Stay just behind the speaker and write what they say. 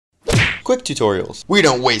Quick tutorials. We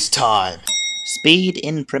don't waste time. Speed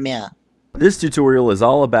in Premiere. This tutorial is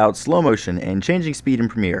all about slow motion and changing speed in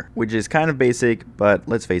Premiere, which is kind of basic, but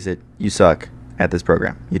let's face it, you suck at this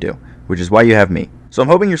program. You do, which is why you have me. So I'm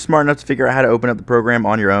hoping you're smart enough to figure out how to open up the program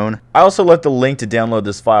on your own. I also left the link to download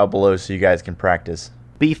this file below so you guys can practice.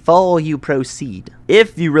 Before you proceed,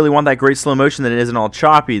 If you really want that great slow motion that isn't all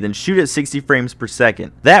choppy, then shoot at 60 frames per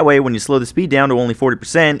second. That way, when you slow the speed down to only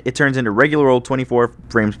 40%, it turns into regular old 24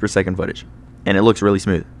 frames per second footage. And it looks really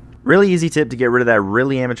smooth. Really easy tip to get rid of that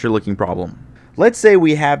really amateur looking problem. Let's say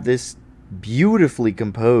we have this beautifully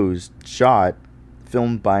composed shot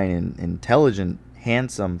filmed by an intelligent,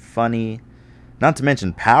 handsome, funny, not to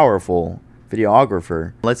mention powerful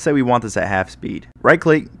videographer. Let's say we want this at half speed. Right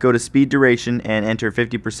click, go to speed duration and enter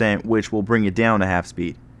 50%, which will bring it down to half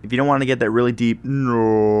speed. If you don't want to get that really deep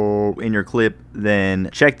no in your clip, then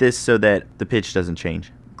check this so that the pitch doesn't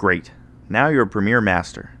change. Great. Now you're a Premiere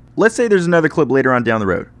master. Let's say there's another clip later on down the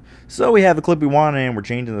road. So we have the clip we want and we're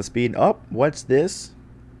changing the speed up. What's this?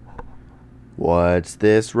 What's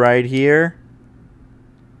this right here?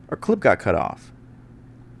 Our clip got cut off.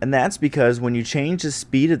 And that's because when you change the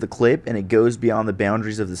speed of the clip and it goes beyond the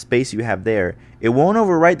boundaries of the space you have there, it won't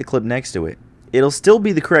overwrite the clip next to it. It'll still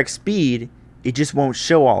be the correct speed, it just won't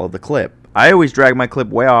show all of the clip. I always drag my clip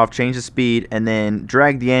way off, change the speed, and then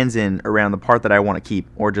drag the ends in around the part that I want to keep,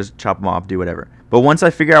 or just chop them off, do whatever. But once I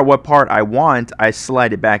figure out what part I want, I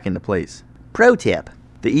slide it back into place. pro tip.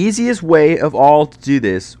 The easiest way of all to do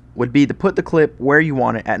this would be to put the clip where you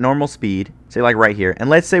want it at normal speed, say like right here, and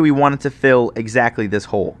let's say we want it to fill exactly this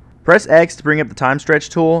hole. Press X to bring up the time stretch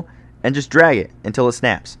tool and just drag it until it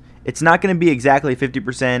snaps. It's not going to be exactly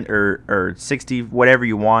 50% or 60, whatever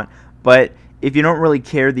you want, but if you don't really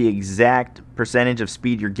care the exact percentage of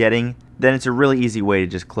speed you're getting, then it's a really easy way to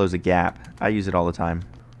just close a gap. I use it all the time.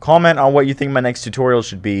 Comment on what you think my next tutorial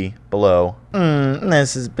should be below.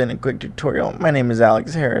 This has been a quick tutorial. My name is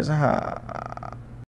Alex Harris.